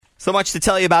So much to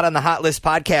tell you about on the Hot List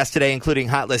podcast today, including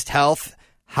Hot List Health.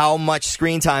 How much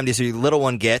screen time does your little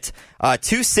one get?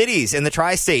 2 cities in the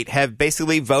TriState have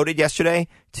basically voted yesterday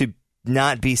to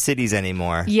not be cities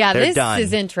anymore. Yeah, They're this done.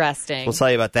 is interesting. We'll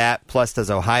tell you about that. Plus, does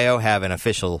Ohio have an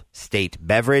official state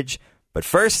beverage? But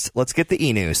first, let's get the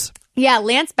e-news. Yeah,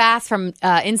 Lance Bass from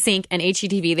NSYNC and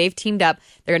HGTV, they've teamed up.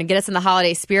 They're going to get us in the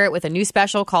holiday spirit with a new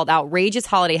special called Outrageous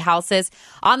Holiday Houses.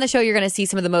 On the show, you're going to see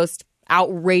some of the most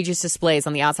outrageous displays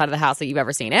on the outside of the house that you've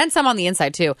ever seen, and some on the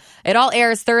inside too. It all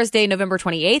airs Thursday, November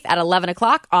 28th at 11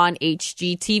 o'clock on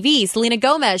HGTV. Selena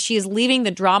Gomez, she is leaving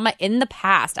the drama in the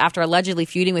past after allegedly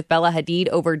feuding with Bella Hadid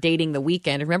over dating The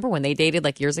Weeknd. Remember when they dated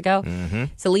like years ago? Mm-hmm.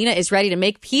 Selena is ready to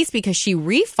make peace because she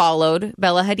refollowed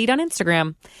Bella Hadid on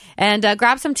Instagram. And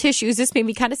grab some tissues. This made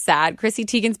me kind of sad. Chrissy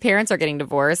Teigen's parents are getting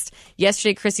divorced.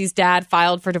 Yesterday, Chrissy's dad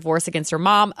filed for divorce against her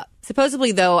mom.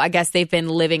 Supposedly, though, I guess they've been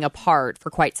living apart for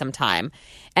quite some time.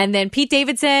 And then Pete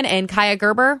Davidson and Kaya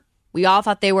Gerber, we all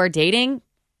thought they were dating.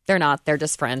 They're not. They're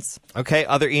just friends. Okay,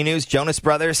 other e-news. Jonas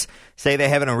Brothers say they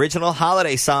have an original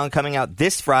holiday song coming out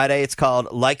this Friday. It's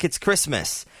called Like It's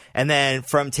Christmas. And then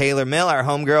from Taylor Mill, our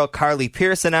homegirl Carly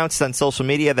Pearce announced on social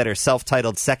media that her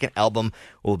self-titled second album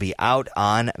will be out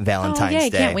on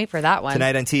Valentine's Day. Can't wait for that one.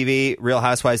 Tonight on TV, Real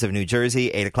Housewives of New Jersey,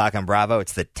 8 o'clock on Bravo.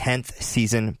 It's the 10th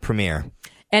season premiere.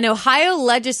 An Ohio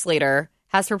legislator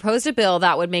has proposed a bill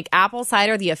that would make apple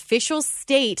cider the official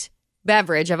state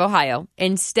beverage of Ohio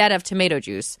instead of tomato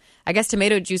juice. I guess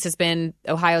tomato juice has been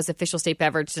Ohio's official state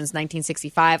beverage since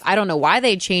 1965. I don't know why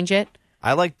they'd change it.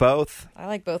 I like both. I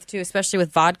like both, too, especially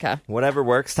with vodka. Whatever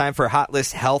works. Time for Hot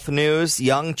List Health News.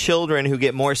 Young children who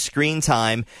get more screen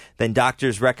time than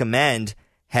doctors recommend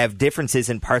have differences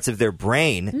in parts of their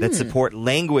brain that support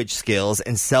language skills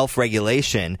and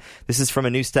self-regulation. This is from a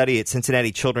new study at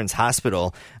Cincinnati Children's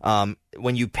Hospital.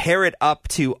 When you pair it up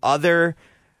to other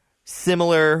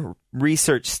similar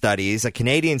research studies, a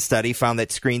Canadian study found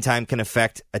that screen time can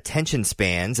affect attention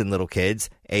spans in little kids.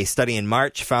 A study in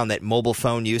March found that mobile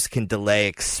phone use can delay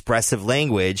expressive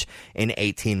language in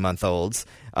 18-month-olds.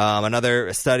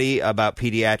 Another study about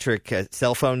pediatric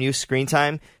cell phone use screen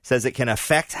time says it can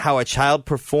affect how a child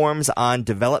performs on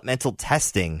developmental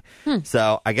testing.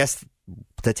 So I guess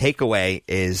the takeaway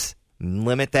is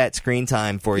limit that screen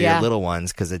time for your little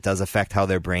ones because it does affect how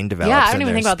their brain develops. Yeah, I don't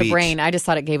even think about speech. the brain. I just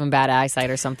thought it gave them bad eyesight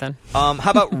or something. How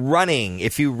about running?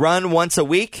 If you run once a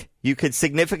week, you could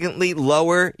significantly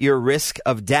lower your risk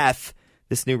of death.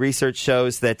 This new research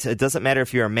shows that it doesn't matter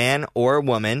if you're a man or a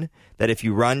woman, that if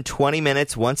you run 20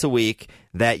 minutes once a week,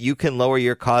 that you can lower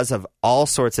your cause of all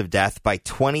sorts of death by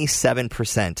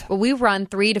 27%. Well, we run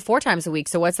 3 to 4 times a week,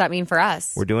 so what's that mean for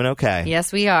us? We're doing okay.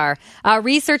 Yes, we are.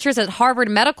 Researchers at Harvard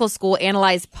Medical School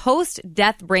analyzed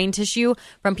post-death brain tissue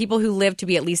from people who lived to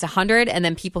be at least 100 and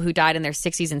then people who died in their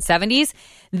 60s and 70s.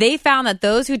 They found that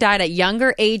those who died at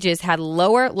younger ages had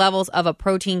lower levels of a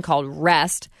protein called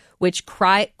rest, which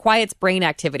quiets brain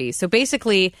activity. So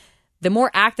basically, the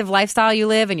more active lifestyle you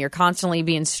live and you're constantly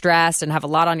being stressed and have a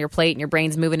lot on your plate and your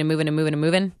brain's moving and moving and moving and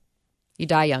moving, you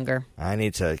die younger. I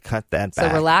need to cut that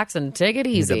back. So relax and take it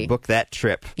easy. Need to book that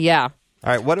trip. Yeah. All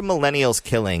right, what are millennials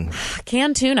killing?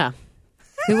 Canned tuna.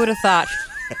 Who would have thought?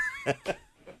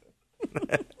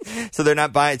 So they're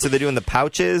not buying, so they're doing the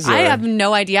pouches? Or? I have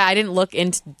no idea. I didn't look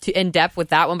in depth with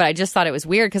that one, but I just thought it was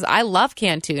weird because I love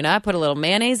canned tuna. I put a little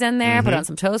mayonnaise in there, put on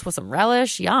some toast with some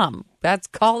relish. Yum. That's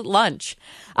called lunch.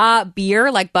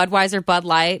 Beer, like Budweiser, Bud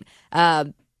Light.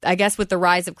 I guess with the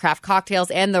rise of craft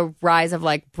cocktails and the rise of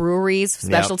like breweries,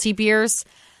 specialty beers.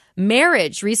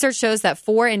 Marriage. Research shows that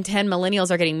 4 in 10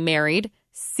 millennials are getting married.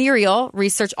 Cereal.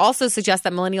 Research also suggests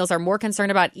that millennials are more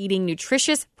concerned about eating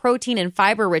nutritious, protein, and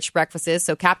fiber-rich breakfasts.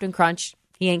 So Captain Crunch,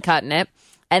 he ain't cutting it.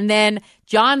 And then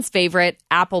John's favorite,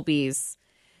 Applebee's.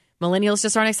 Millennials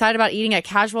just aren't excited about eating at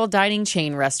casual dining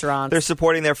chain restaurants. They're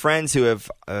supporting their friends who have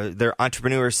their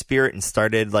entrepreneur spirit and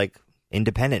started like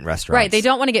independent restaurants. Right. They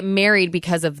don't want to get married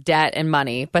because of debt and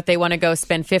money, but they want to go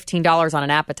spend $15 on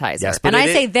an appetizer. Yes, and I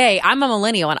say I'm a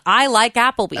millennial, and I like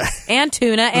Applebee's and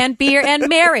tuna and beer and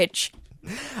marriage.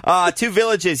 2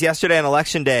 villages yesterday on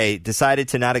Election Day decided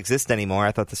to not exist anymore.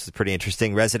 I thought this was pretty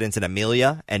interesting. Residents in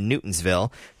Amelia and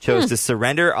Newtonsville chose to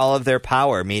surrender all of their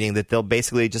power, meaning that they'll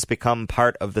basically just become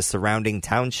part of the surrounding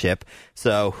township.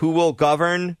 So who will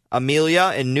govern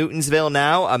Amelia and Newtonsville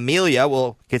now? Amelia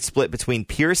will get split between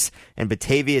Pierce and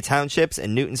Batavia townships,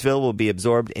 and Newtonsville will be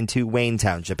absorbed into Wayne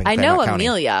Township in Claremont I know County.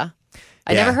 Amelia.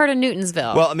 I never heard of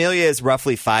Newtonsville. Well, Amelia is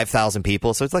roughly 5,000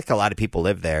 people, so it's like a lot of people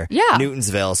live there. Yeah.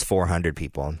 Newtonsville is 400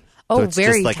 people. Oh, so it's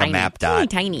very just like tiny. a map dot. Really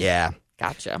tiny. Yeah.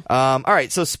 Gotcha. All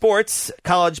right, so sports,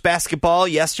 college basketball.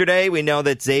 Yesterday, we know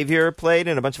that Xavier played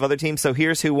and a bunch of other teams, so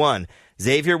here's who won.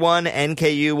 Xavier won,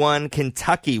 NKU won,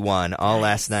 Kentucky won all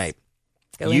last night.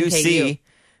 Go UC NKU.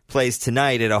 plays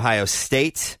tonight at Ohio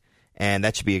State, and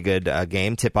that should be a good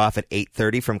game. Tip-off at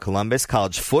 8:30 from Columbus.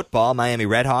 College football, Miami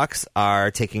Redhawks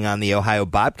are taking on the Ohio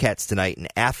Bobcats tonight in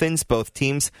Athens. Both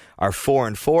teams are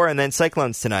 4-4. And then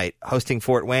Cyclones tonight, hosting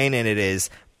Fort Wayne, and it is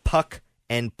Puck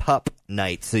and Pup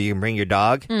night, so you can bring your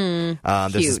dog. There's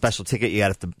a special ticket you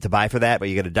got to buy for that, but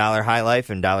you get $1 High Life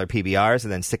and $1 PBRs,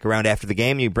 and then stick around after the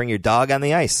game. You bring your dog on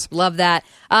the ice. Love that.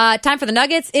 Time for the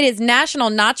Nuggets. It is National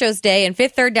Nachos Day, and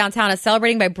Fifth Third Downtown is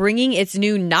celebrating by bringing its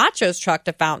new nachos truck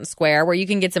to Fountain Square, where you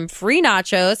can get some free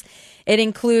nachos. It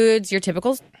includes your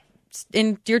typical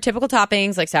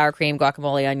toppings like sour cream,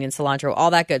 guacamole, onion, cilantro,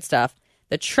 all that good stuff.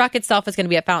 The truck itself is going to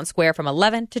be at Fountain Square from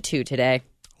 11 to 2 today.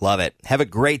 Love it. Have a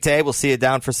great day. We'll see you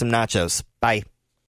down for some nachos. Bye.